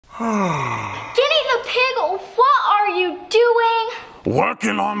Guinea the pig, what are you doing?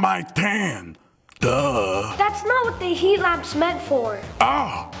 Working on my tan. Duh. That's not what the heat lamp's meant for.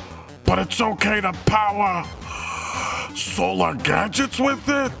 Oh, but it's okay to power solar gadgets with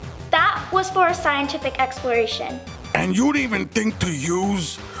it? That was for a scientific exploration. And you'd even think to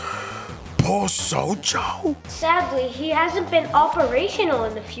use poor Sojo? Sadly, he hasn't been operational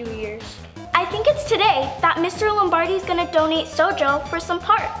in a few years. I think it's today that Mr. Lombardi's gonna donate Sojo for some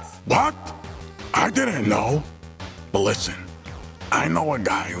parts. What? I didn't know. But listen, I know a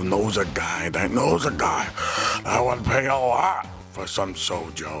guy who knows a guy that knows a guy that would pay a lot for some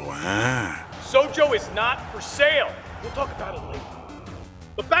Sojo, huh? Sojo is not for sale. We'll talk about it later.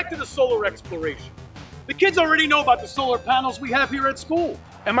 But back to the solar exploration. The kids already know about the solar panels we have here at school.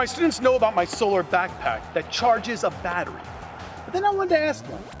 And my students know about my solar backpack that charges a battery. But then I wanted to ask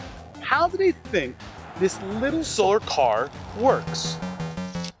them, how do they think this little solar car works?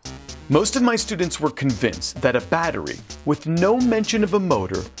 Most of my students were convinced that a battery with no mention of a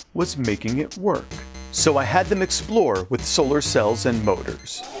motor was making it work. So I had them explore with solar cells and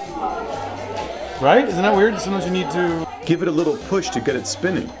motors. Right? Isn't that weird? Sometimes you need to give it a little push to get it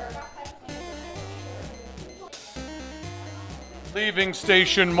spinning. Leaving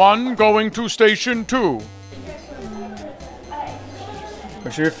station 1, going to station 2.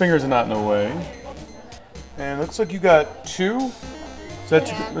 make sure your fingers are not in the way. And it looks like you got two.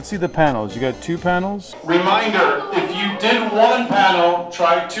 Let's see the panels. You got 2 panels. Reminder, if you did 1 panel,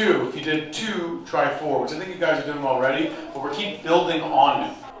 try 2. If you did 2, try 4, which I think you guys are doing already, but we're keep building on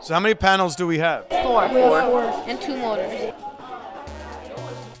it. So how many panels do we have? 4. And 2 motors.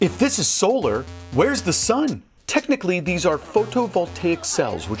 If this is solar, where's the sun? Technically, these are photovoltaic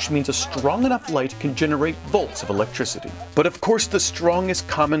cells, which means a strong enough light can generate volts of electricity. But of course, the strongest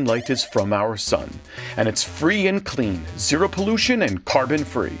common light is from our sun. And it's free and clean, 0 pollution and carbon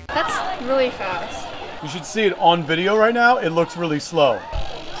free. That's really fast. You should see it on video right now. It looks really slow.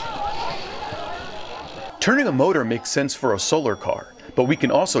 Turning a motor makes sense for a solar car, but we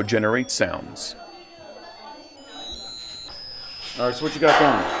can also generate sounds. All right, so what you got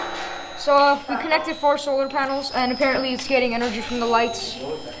going? So we connected 4 solar panels, and apparently it's getting energy from the lights.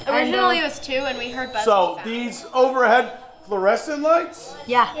 Originally it was 2, and we heard buzzing. So these overhead fluorescent lights?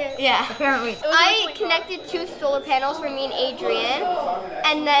 Yeah, apparently. I connected 2 solar panels for me and Adrian,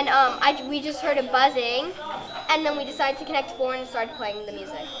 and then we just heard a buzzing, and then we decided to connect 4 and started playing the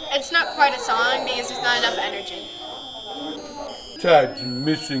music. It's not quite a song because there's not enough energy. Tad's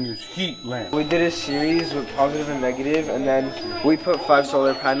missing his heat lamp. We did a series with positive and negative, and then we put 5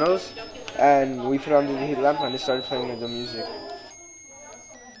 solar panels, and we put on the heat lamp, and it started playing the music.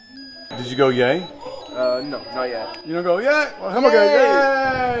 Did you go yay? No, not yet. You don't go yay? Well, come on, guys,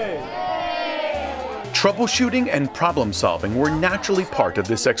 yay! Troubleshooting and problem solving were naturally part of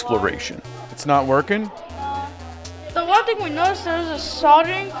this exploration. It's not working? The one thing we noticed, there's a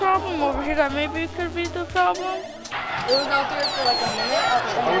soldering problem over here that maybe could be the problem. It was out there for like a minute.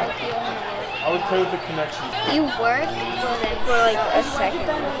 I would play with the connection. You work for like a second.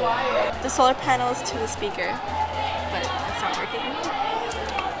 The solar panels to the speaker, but it's not working.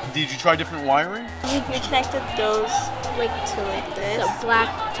 Did you try different wiring? We connected those like to this. So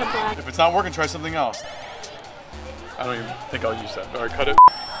black to black. If it's not working, try something else. I don't even think I'll use that. All right, cut it.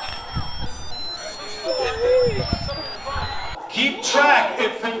 Keep track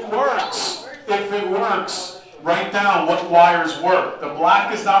if it works. If it works, write down what wires work. The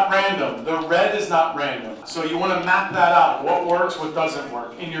black is not random. The red is not random. So you want to map that out. What works, what doesn't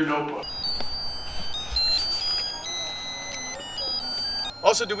work in your notebook.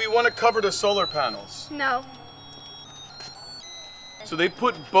 Also, do we want to cover the solar panels? No. So they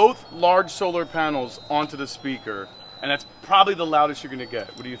put both large solar panels onto the speaker, and that's probably the loudest you're going to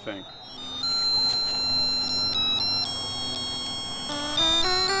get. What do you think?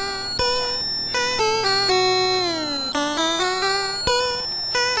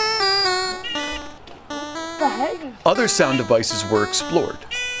 Other sound devices were explored.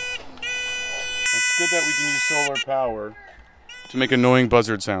 It's good that we can use solar power to make annoying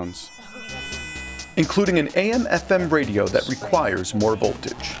buzzard sounds. Including an AM/FM radio that requires more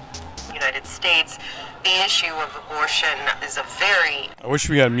voltage. United States, the issue of abortion is a very... I wish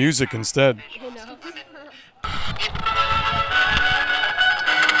we had music instead.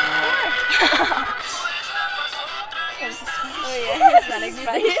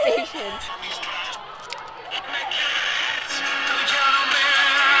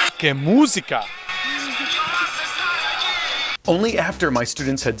 ¡Qué música! Only after my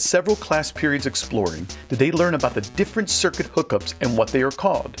students had several class periods exploring did they learn about the different circuit hookups and what they are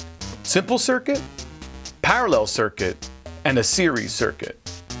called. Simple circuit, parallel circuit, and a series circuit.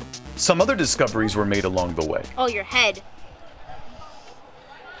 Some other discoveries were made along the way. Oh, your head.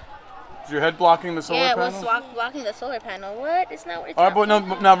 Is your head blocking the solar panel? Yeah, it was blocking the solar panel. What? It's not. It's All right, but now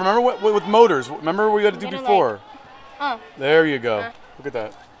remember what with motors. Remember what we had to do before. Oh. There you go. Look at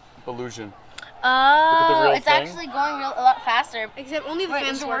that illusion. Oh, it's actually going a lot faster. Except only the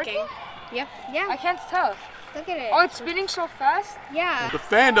fan's working. Yeah. I can't tell. Look at it. Oh, it's spinning so fast? Yeah. The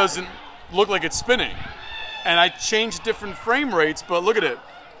fan doesn't look like it's spinning. And I changed different frame rates, but look at it.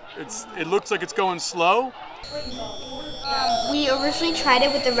 It looks like it's going slow. We originally tried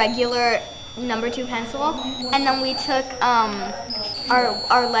it with the regular number 2 pencil, and then we took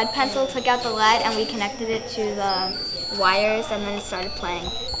our lead pencil, took out the lead, and we connected it to the wires, and then it started playing.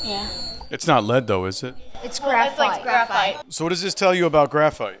 Yeah. It's not lead though, is it? It's graphite. It's like graphite. So what does this tell you about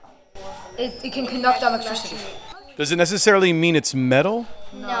graphite? It can conduct electricity. Does it necessarily mean it's metal?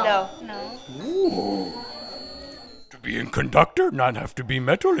 No. Ooh. To be a conductor, not have to be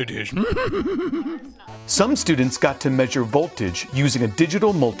metal it is. Some students got to measure voltage using a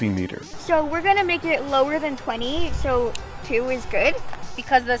digital multimeter. So we're gonna make it lower than 20, so 2 is good.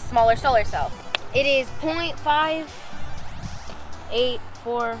 Because of the smaller solar cell. It is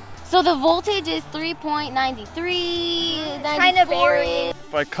 0.584. So the voltage is 3.93. Kind of varying.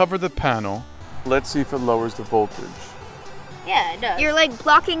 If I cover the panel, let's see if it lowers the voltage. Yeah, it does. You're like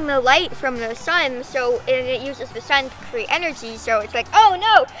blocking the light from the sun, so it uses the sun to create energy, so it's like, oh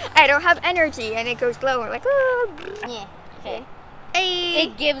no, I don't have energy, and it goes lower, like, oh. Yeah, okay. Hey.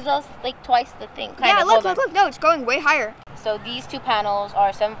 It gives us like twice the thing. Yeah, look, no, it's going way higher. So these 2 panels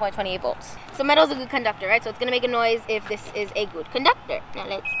are 7.28 volts. So metal's a good conductor, right? So it's gonna make a noise if this is a good conductor. Now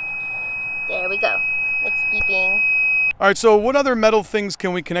there we go. It's beeping. All right, so what other metal things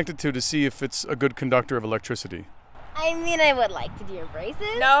can we connect it to see if it's a good conductor of electricity? I mean, I would like to do your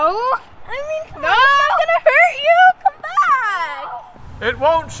braces. No. I mean, come on, it's not gonna hurt you. Come back. It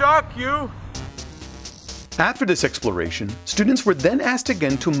won't shock you. After this exploration, students were then asked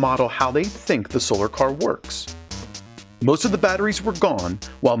again to model how they think the solar car works. Most of the batteries were gone,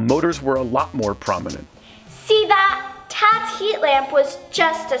 while motors were a lot more prominent. See that? Tad's heat lamp was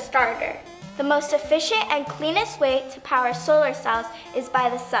just a starter. The most efficient and cleanest way to power solar cells is by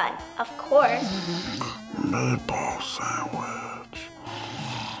the sun, of course. Meatball sandwich.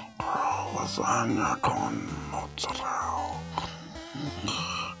 Lasagna con mozzarella.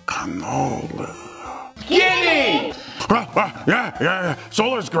 Cannoli. Guinea! Yeah.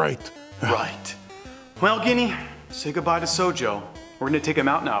 Solar's great. Right. Well, Guinea, say goodbye to Sojo. We're gonna take him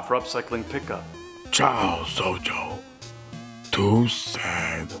out now for upcycling pickup. Ciao, Sojo. Too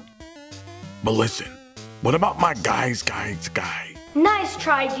sad. But listen, what about my guy's guy? Nice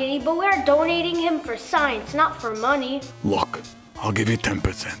try, Guinea, but we're donating him for science, not for money. Look, I'll give you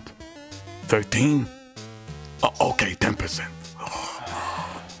 10%. 13? Okay, 10%.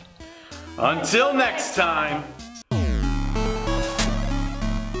 Until next time.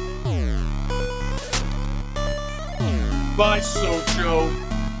 Bye, Sojo.